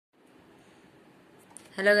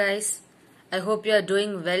Hello guys, I hope you are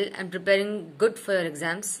doing well and preparing good for your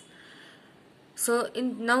exams. So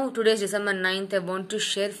today's December 9th, I want to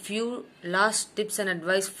share few last tips and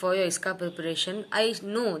advice for your ISCA preparation. I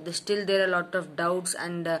know still there are a lot of doubts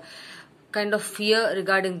and kind of fear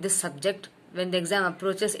regarding this subject. When the exam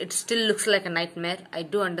approaches, it still looks like a nightmare. I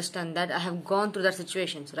do understand that. I have gone through that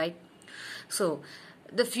situations, right? So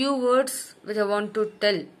the few words which I want to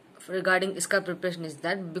tell regarding ISCA preparation is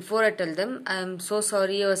that before I tell them, I am so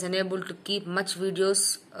sorry I was unable to keep much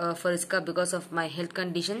videos for ISCA because of my health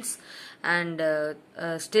conditions, and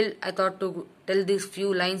still I thought to tell these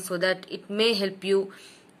few lines so that it may help you.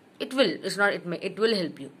 It will, it's not it may, it will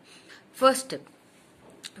help you. First tip,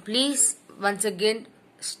 please once again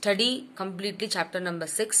study completely chapter number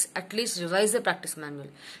 6. At least revise the practice manual.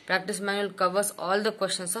 Practice manual covers all the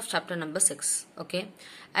questions of chapter number 6. Okay,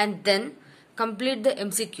 and then complete the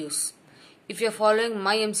MCQs. If you are following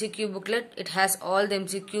my MCQ booklet, it has all the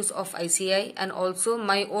MCQs of ICI and also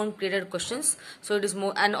my own created questions. So it is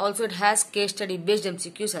more, and also it has case study based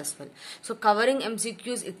MCQs as well. So covering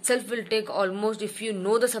MCQs itself will take almost, if you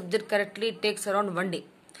know the subject correctly, it takes around 1 day.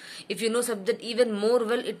 If you know subject even more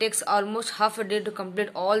well, it takes almost half a day to complete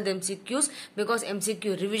all the MCQs, because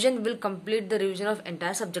MCQ revision will complete the revision of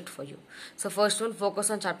entire subject for you. So first one, focus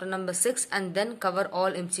on chapter number 6 and then cover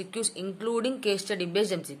all MCQs including case study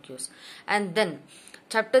based MCQs. And then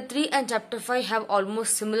chapter 3 and chapter 5 have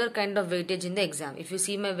almost similar kind of weightage in the exam. If you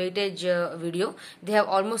see my weightage video, they have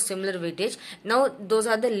almost similar weightage. Now those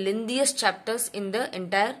are the lengthiest chapters in the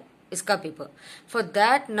entire ISCA paper. For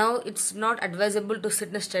that, now it's not advisable to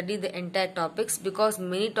sit and study the entire topics, because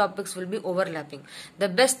many topics will be overlapping. The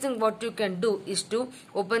best thing what you can do is to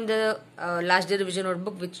open the last day revision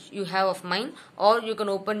notebook which you have of mine, or you can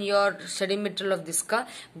open your study material of ISCA.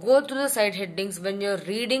 Go through the side headings. When you're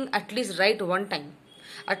reading, at least write one time.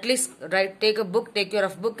 At least take a book, take your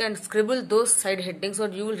rough book and scribble those side headings so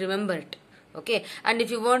you will remember it. Okay, and if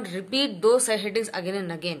you want, repeat those side headings again and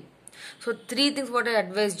again. So 3 things what I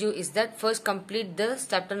advise you is that first, complete the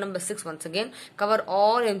chapter number 6 once again, cover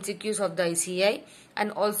all MCQs of the ICI, and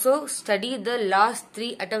also study the last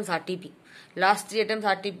 3 attempts RTP. Last 3 attempts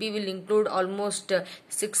RTP will include almost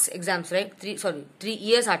 6 exams, right? 3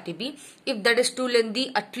 years RTP. If that is too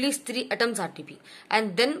lengthy, at least 3 attempts RTP,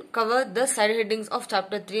 and then cover the side headings of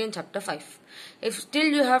chapter 3 and chapter 5. If still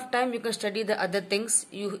you have time, you can study the other things.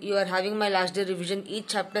 You are having my last day revision. Each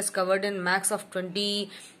chapter is covered in max of 20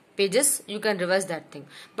 pages. You can revise that thing.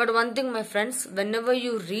 But one thing, my friends, whenever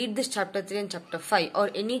you read this chapter 3 and chapter 5, or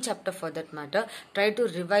any chapter for that matter, try to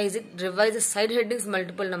revise it. Revise the side headings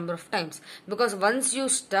multiple number of times, because once you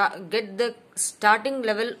get the starting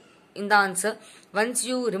level in the answer, once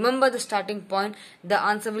you remember the starting point, the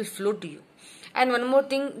answer will flow to you. And one more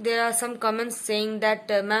thing, there are some comments saying that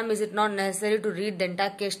ma'am, is it not necessary to read the entire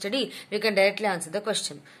case study? We can directly answer the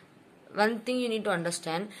question. One thing you need to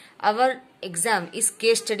understand, our exam is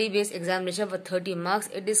case study based examination for 30 marks.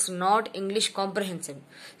 It is not English comprehension.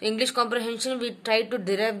 English comprehension, we try to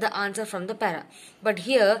derive the answer from the para. But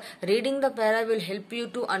here, reading the para will help you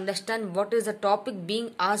to understand what is the topic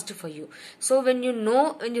being asked for you. So when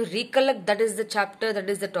you recollect that is the chapter, that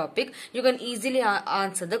is the topic, you can easily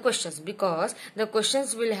answer the questions, because the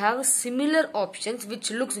questions will have similar options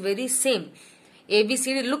which looks very same. A, B,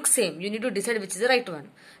 C, D look same. You need to decide which is the right one.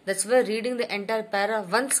 That's why reading the entire para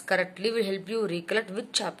once correctly will help you recollect which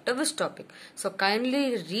chapter, which topic. So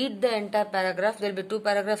kindly read the entire paragraph. There will be 2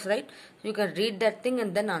 paragraphs, right? You can read that thing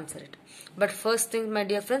and then answer it. But first thing, my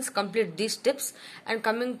dear friends, complete these tips. And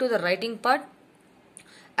coming to the writing part,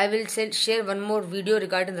 I will share one more video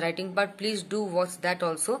regarding the writing part. Please do watch that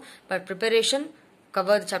also. But preparation,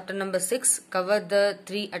 cover the chapter number 6, cover the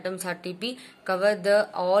 3 attempts RTP, cover the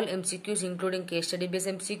all MCQs including case study based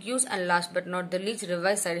MCQs, and last but not the least,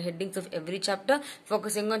 revise side headings of every chapter,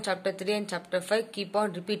 focusing on chapter 3 and chapter 5. Keep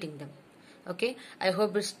on repeating them. Okay, I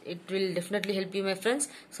hope it will definitely help you, my friends.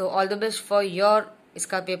 So all the best for your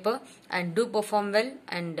ISCA paper, and do perform well,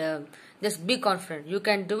 and just be confident. You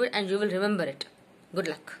can do it and you will remember it. Good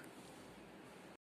luck.